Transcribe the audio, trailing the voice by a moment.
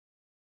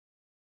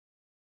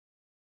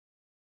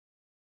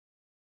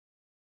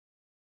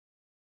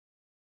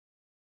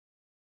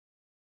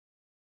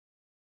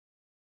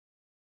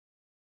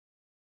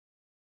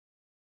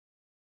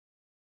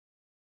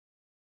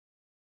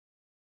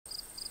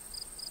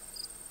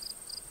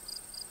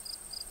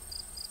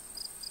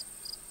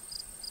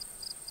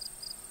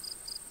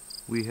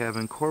We have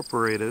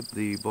incorporated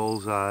the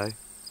Bullseye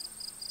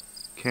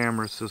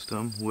Camera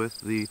System with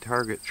the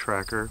target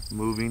tracker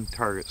moving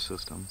target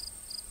system.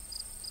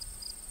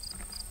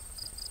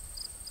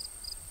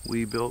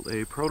 We built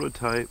a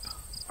prototype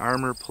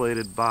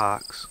armor-plated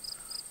box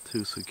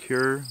to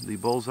secure the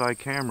Bullseye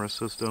Camera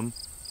System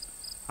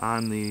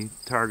on the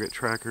target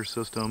tracker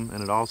system,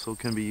 and it also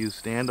can be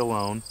used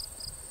standalone.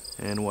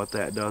 And what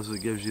that does is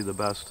it gives you the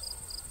best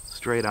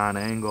straight on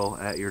angle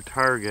at your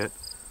target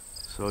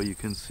so you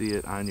can see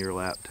it on your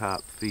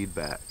laptop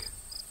feedback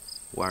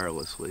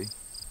wirelessly.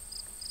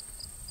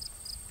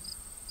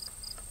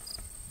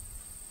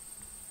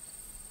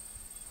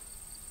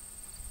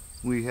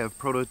 We have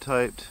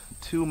prototyped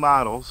two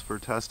models for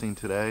testing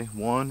today.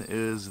 One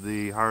is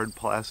the hard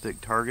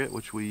plastic target,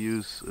 which we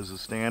use as a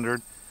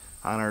standard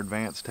on our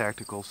advanced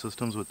tactical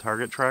systems with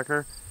target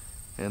tracker,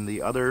 and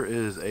the other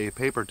is a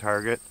paper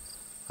target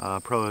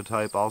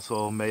prototype,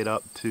 also made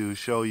up to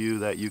show you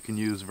that you can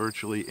use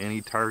virtually any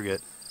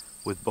target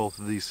with both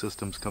of these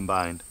systems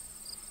combined.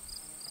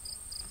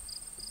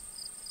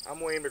 I'm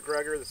Wayne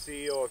McGregor, the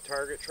CEO of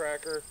Target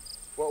Tracker.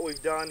 What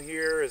we've done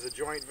here is a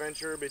joint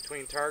venture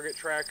between Target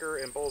Tracker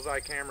and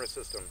Bullseye Camera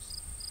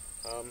Systems.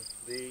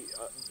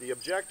 The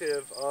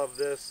objective of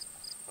this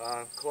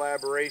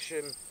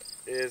collaboration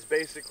is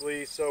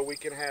basically so we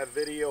can have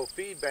video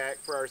feedback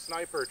for our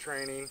sniper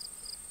training.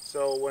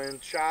 So when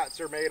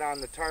shots are made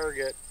on the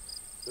target,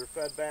 they're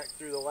fed back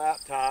through the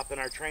laptop and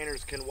our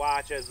trainers can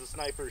watch as the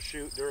snipers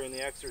shoot during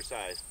the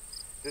exercise.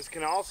 This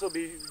can also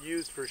be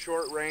used for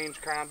short range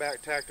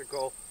combat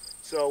tactical,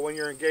 so when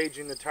you're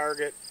engaging the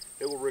target,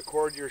 it will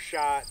record your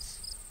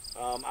shots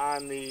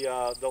on the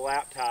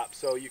laptop,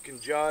 so you can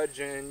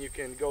judge and you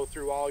can go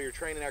through all your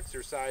training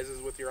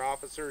exercises with your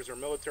officers or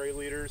military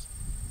leaders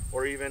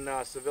or even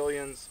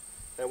civilians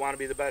that want to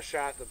be the best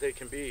shot that they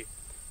can be.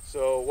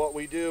 So what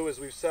we do is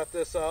we've set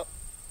this up,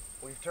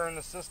 we've turned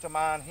the system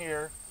on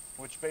here,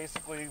 which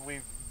basically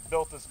we've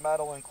built this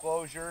metal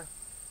enclosure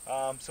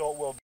so it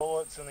will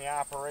bullets in the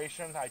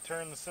operation. I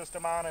turned the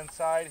system on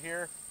inside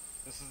here.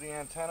 This is the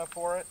antenna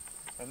for it,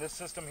 and this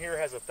system here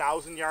has a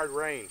 1,000-yard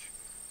range,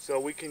 so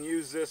we can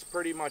use this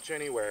pretty much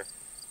anywhere.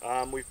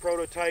 We've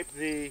prototyped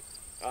the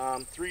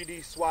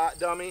 3D SWAT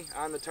dummy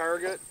on the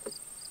target,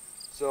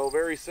 so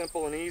very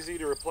simple and easy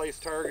to replace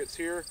targets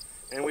here.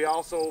 And we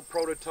also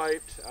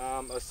prototyped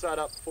a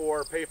setup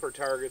for paper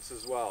targets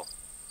as well.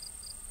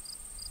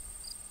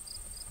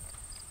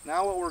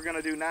 Now what we're going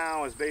to do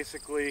now is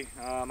basically,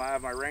 I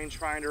have my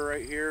rangefinder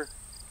right here,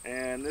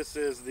 and this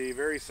is the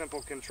very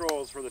simple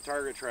controls for the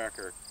target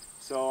tracker.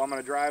 So I'm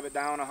going to drive it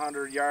down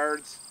 100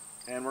 yards,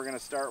 and we're going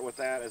to start with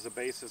that as a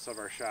basis of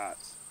our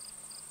shots.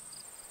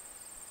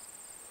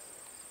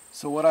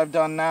 So what I've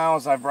done now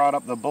is I've brought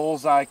up the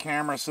Bullseye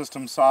Camera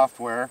System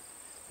software,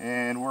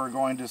 and we're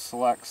going to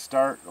select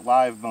Start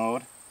Live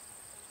Mode,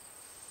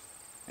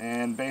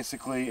 and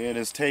basically it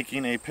is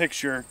taking a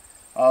picture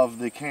of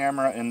the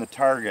camera and the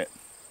target.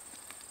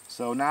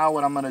 So now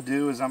what I'm going to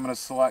do is I'm going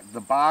to select the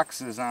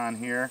boxes on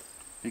here,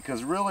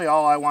 because really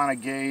all I want to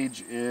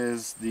gauge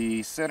is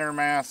the center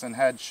mass and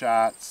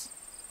headshots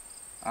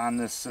on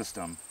this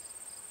system.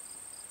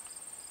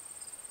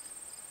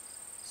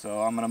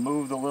 So I'm going to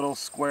move the little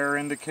square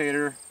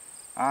indicator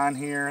on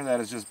here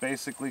that is just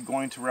basically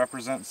going to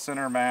represent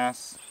center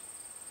mass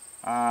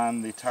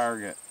on the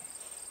target.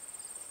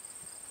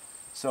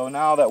 So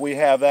now that we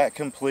have that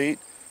complete,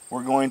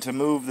 we're going to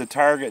move the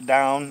target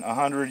down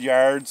 100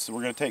 yards.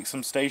 We're going to take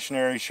some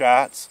stationary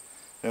shots,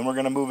 then we're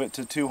going to move it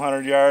to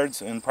 200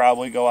 yards and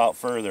probably go out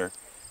further.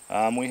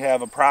 We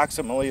have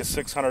approximately a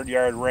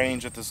 600-yard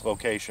range at this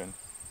location.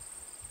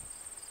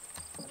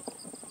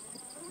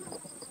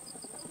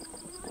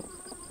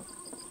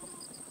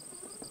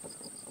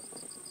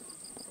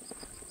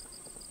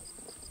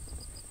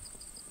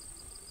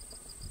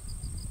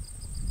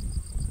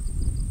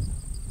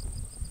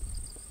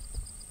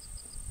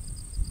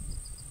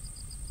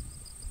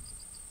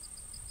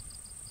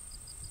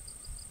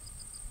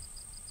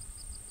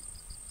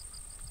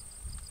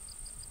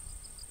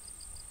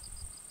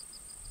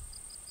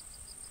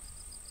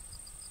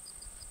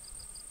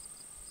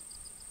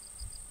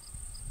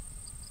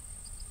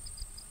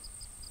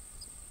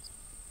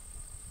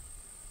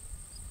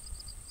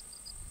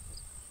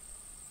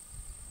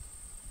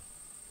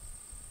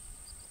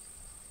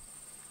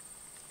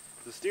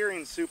 The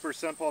steering's super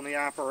simple in the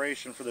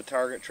operation for the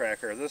target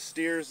tracker. This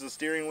steers the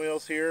steering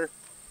wheels here,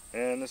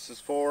 and this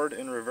is forward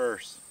and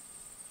reverse.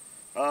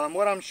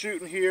 What I'm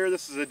shooting here,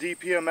 this is a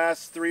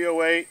DPMS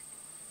 308,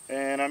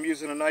 and I'm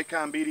using a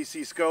Nikon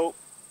BDC scope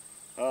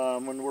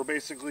when we're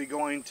basically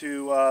going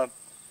to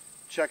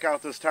check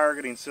out this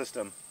targeting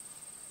system.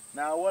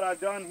 Now what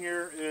I've done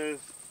here is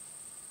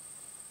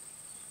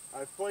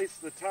I've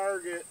placed the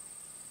target.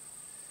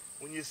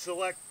 When you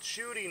select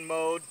shooting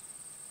mode,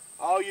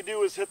 all you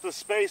do is hit the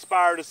space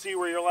bar to see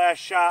where your last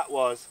shot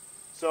was.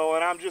 So,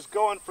 and I'm just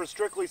going for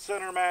strictly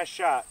center mass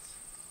shots.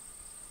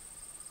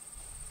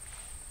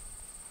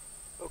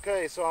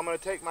 Okay, so I'm going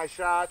to take my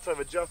shots.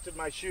 I've adjusted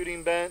my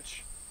shooting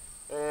bench,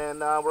 and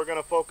we're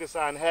going to focus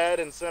on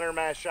head and center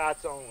mass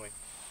shots only.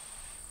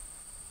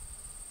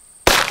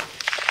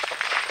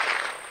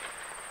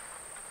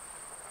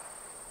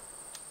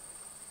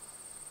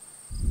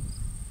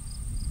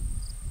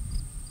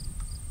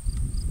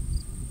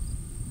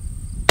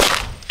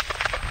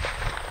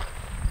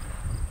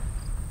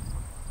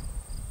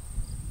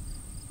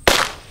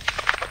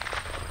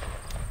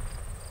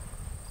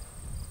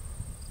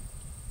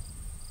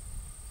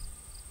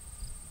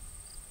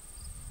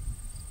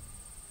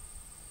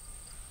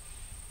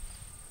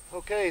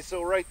 Okay,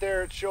 so right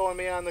there it's showing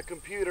me on the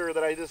computer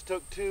that I just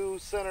took 2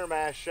 center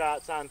mass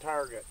shots on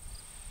target.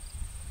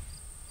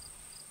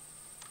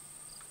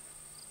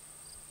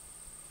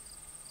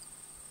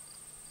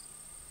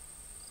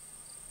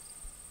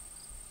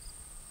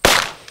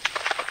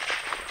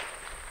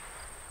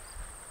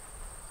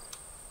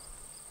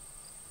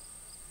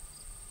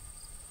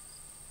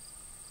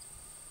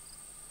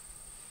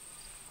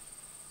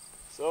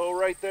 So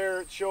right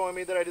there it's showing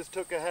me that I just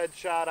took a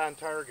headshot on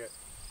target.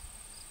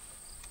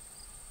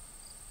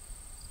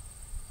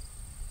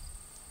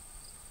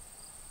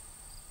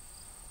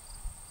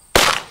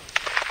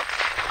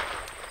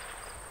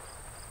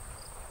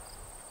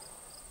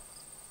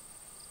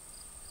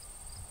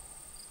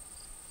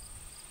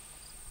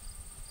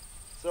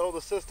 So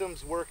the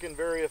system's working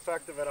very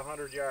effective at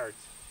 100 yards.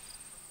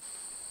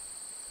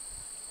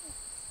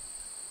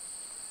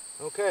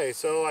 Okay,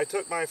 so I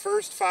took my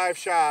first 5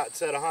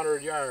 shots at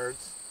 100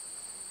 yards.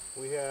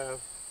 We have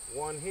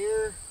 1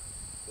 here,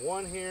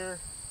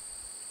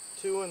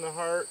 2 in the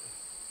heart,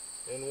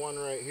 and 1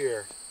 right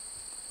here.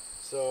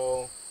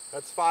 So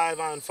that's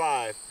 5 on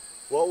 5.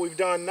 What we've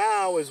done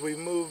now is we've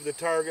moved the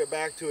target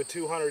back to a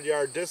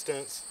 200-yard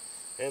distance,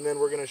 and then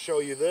we're going to show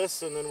you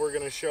this, and then we're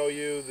going to show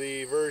you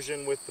the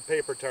version with the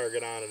paper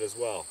target on it as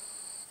well.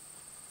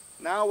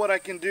 Now what I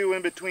can do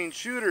in between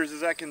shooters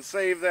is I can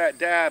save that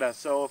data.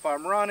 So if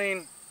I'm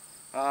running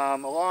a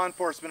law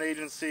enforcement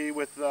agency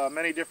with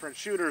many different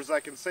shooters, I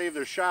can save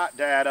their shot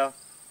data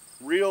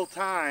real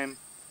time,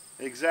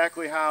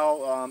 exactly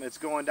how it's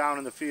going down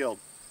in the field.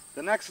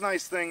 The next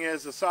nice thing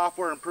is the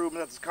software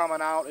improvement that's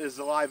coming out is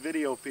the live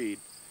video feed.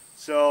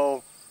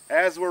 So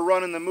as we're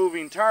running the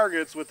moving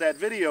targets with that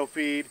video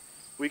feed,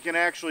 we can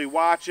actually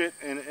watch it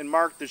and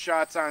mark the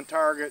shots on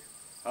target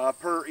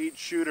per each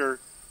shooter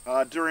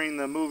during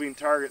the moving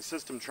target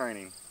system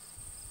training.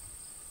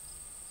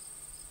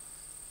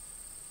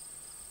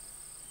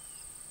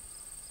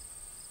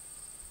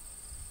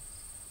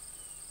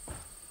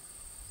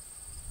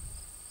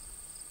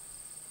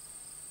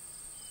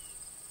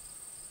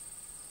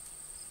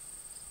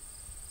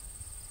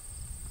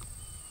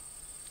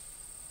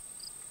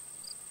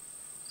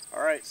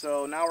 Alright,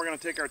 so now we're going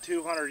to take our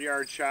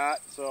 200-yard shot.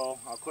 So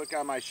I'll click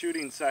on my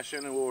shooting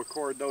session and we'll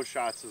record those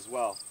shots as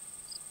well.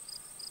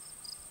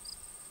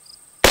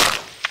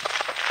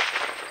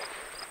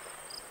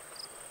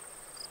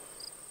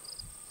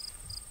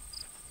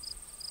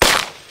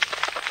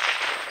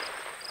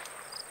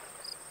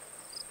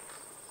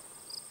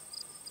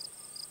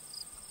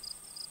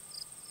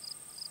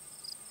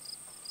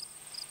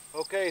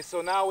 Okay,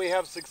 so now we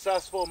have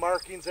successful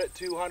markings at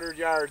 200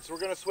 yards. We're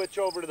going to switch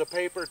over to the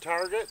paper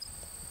target.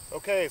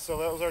 Okay, so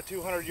that was our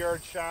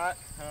 200-yard shot.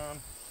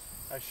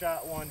 I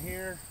shot 1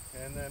 here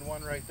and then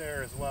 1 right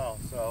there as well.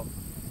 So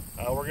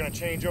we're going to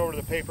change over to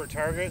the paper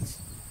targets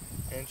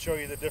and show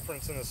you the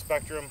difference in the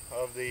spectrum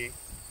of the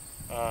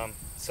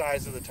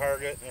size of the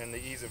target and the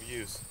ease of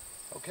use.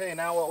 Okay,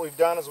 now what we've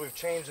done is we've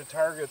changed the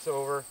targets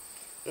over.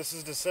 This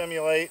is to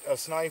simulate a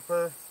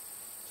sniper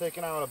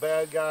taking out a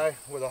bad guy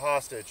with a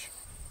hostage.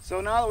 So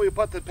now that we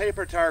put the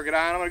paper target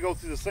on, I'm going to go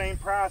through the same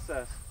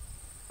process.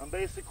 I'm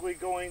basically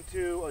going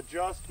to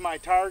adjust my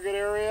target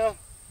area,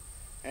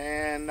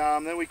 and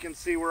then we can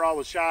see where all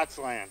the shots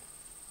land.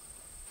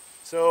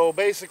 So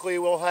basically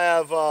we'll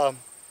have the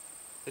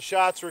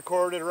shots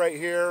recorded right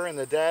here and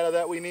the data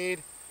that we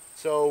need,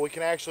 so we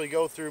can actually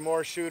go through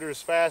more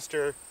shooters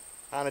faster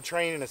on a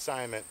training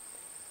assignment.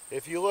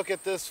 If you look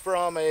at this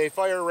from a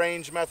fire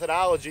range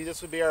methodology,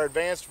 this would be our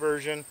advanced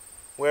version,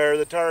 where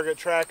the target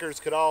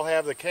trackers could all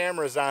have the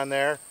cameras on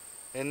there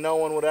and no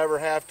one would ever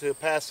have to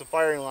pass the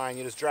firing line.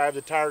 You just drive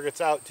the targets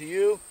out to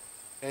you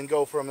and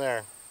go from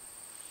there.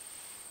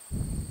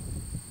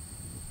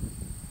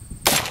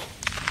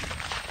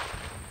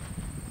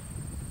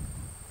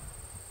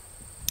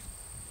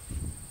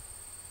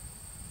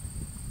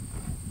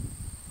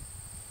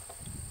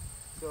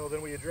 So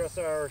then we address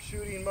our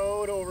shooting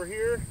mode over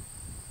here.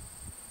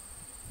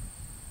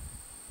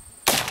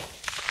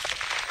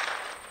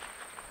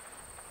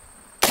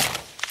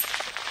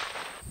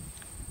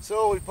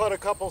 So we put a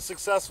couple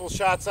successful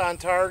shots on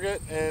target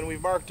and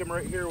we've marked them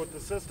right here with the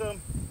system.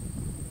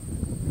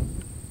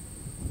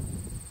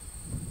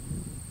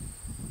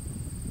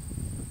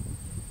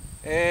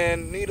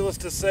 And needless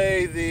to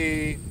say,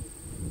 the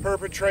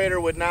perpetrator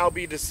would now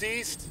be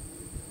deceased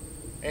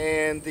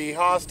and the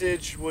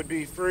hostage would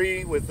be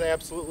free with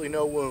absolutely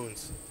no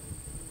wounds.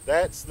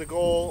 That's the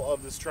goal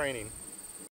of this training.